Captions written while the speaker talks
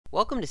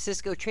Welcome to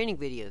Cisco Training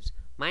videos.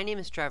 My name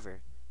is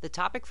Trevor. The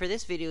topic for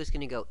this video is going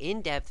to go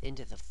in depth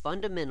into the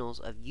fundamentals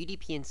of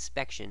UDP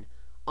inspection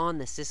on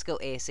the Cisco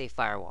ASA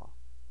firewall.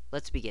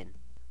 Let's begin.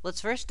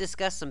 Let's first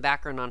discuss some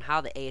background on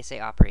how the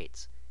ASA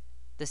operates.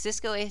 The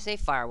Cisco ASA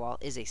firewall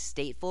is a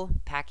stateful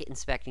packet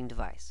inspecting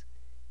device.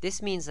 This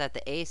means that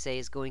the ASA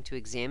is going to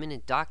examine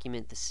and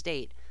document the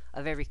state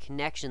of every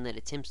connection that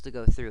attempts to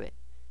go through it.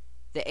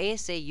 The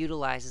ASA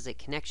utilizes a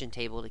connection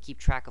table to keep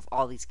track of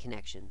all these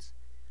connections.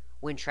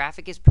 When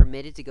traffic is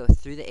permitted to go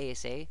through the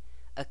ASA,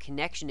 a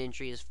connection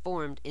entry is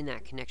formed in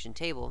that connection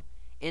table,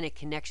 and a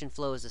connection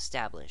flow is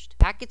established.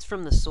 Packets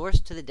from the source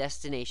to the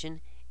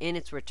destination and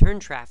its return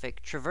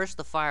traffic traverse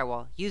the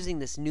firewall using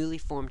this newly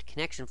formed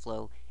connection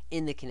flow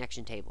in the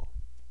connection table.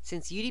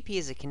 Since UDP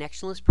is a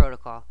connectionless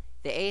protocol,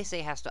 the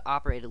ASA has to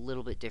operate a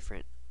little bit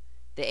different.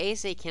 The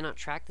ASA cannot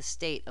track the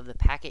state of the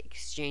packet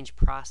exchange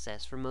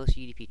process for most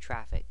UDP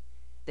traffic.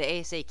 The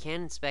ASA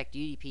can inspect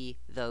UDP,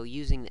 though,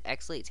 using the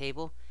XLate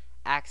table,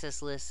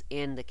 access lists,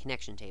 and the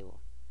connection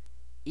table.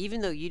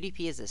 Even though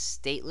UDP is a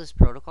stateless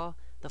protocol,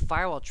 the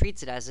firewall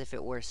treats it as if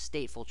it were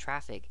stateful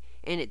traffic,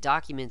 and it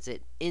documents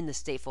it in the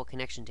stateful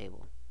connection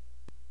table.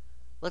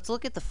 Let's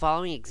look at the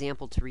following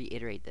example to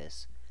reiterate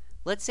this.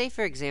 Let's say,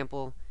 for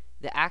example,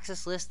 the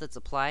access list that's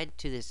applied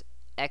to this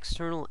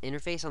external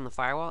interface on the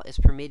firewall is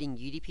permitting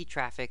UDP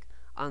traffic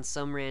on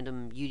some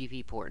random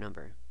UDP port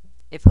number.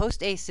 If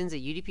host A sends a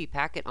UDP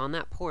packet on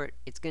that port,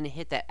 it's going to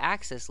hit that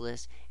access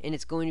list and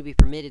it's going to be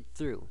permitted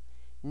through.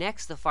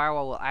 Next, the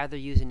firewall will either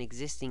use an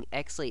existing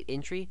XLate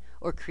entry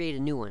or create a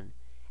new one.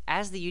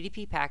 As the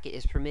UDP packet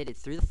is permitted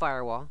through the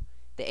firewall,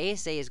 the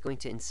ASA is going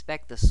to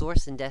inspect the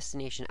source and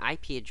destination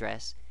IP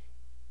address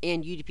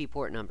and UDP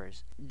port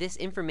numbers. This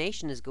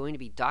information is going to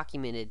be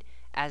documented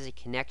as a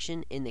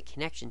connection in the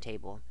connection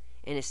table,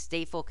 and a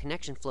stateful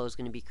connection flow is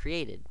going to be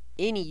created.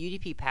 Any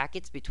UDP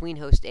packets between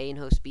host A and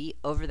host B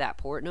over that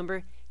port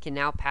number can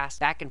now pass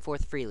back and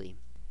forth freely.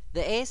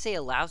 The ASA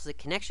allows the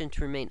connection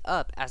to remain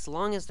up as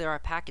long as there are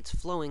packets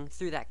flowing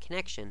through that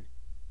connection.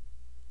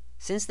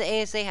 Since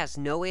the ASA has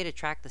no way to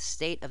track the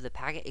state of the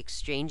packet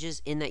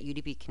exchanges in that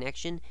UDP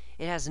connection,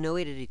 it has no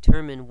way to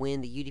determine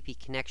when the UDP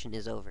connection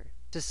is over.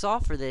 To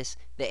solve for this,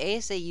 the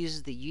ASA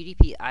uses the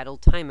UDP idle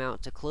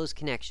timeout to close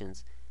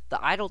connections.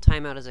 The idle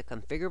timeout is a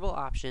configurable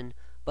option,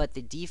 but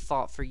the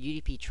default for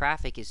UDP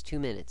traffic is 2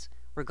 minutes.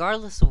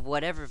 Regardless of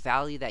whatever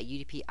value that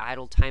UDP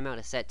idle timeout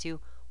is set to,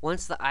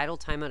 once the idle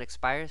timeout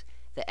expires,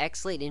 the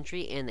XLate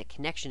entry and the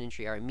connection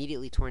entry are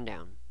immediately torn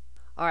down.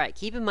 Alright,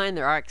 keep in mind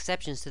there are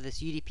exceptions to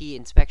this UDP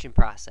inspection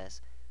process.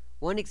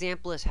 One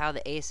example is how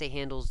the ASA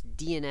handles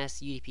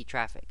DNS UDP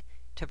traffic.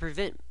 To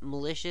prevent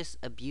malicious,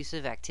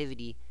 abusive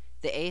activity,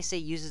 the ASA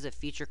uses a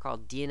feature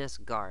called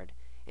DNS Guard.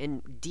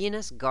 And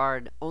DNS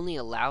Guard only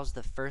allows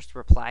the first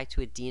reply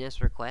to a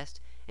DNS request,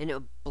 and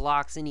it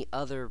blocks any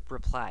other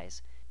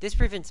replies. This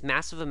prevents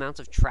massive amounts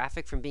of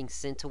traffic from being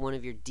sent to one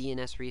of your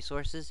DNS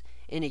resources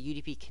in a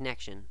UDP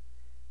connection.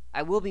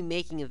 I will be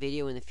making a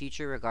video in the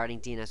future regarding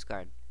DNS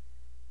Guard.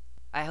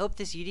 I hope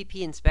this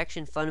UDP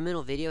inspection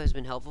fundamental video has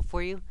been helpful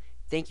for you.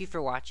 Thank you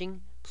for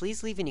watching.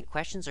 Please leave any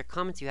questions or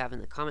comments you have in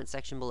the comment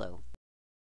section below.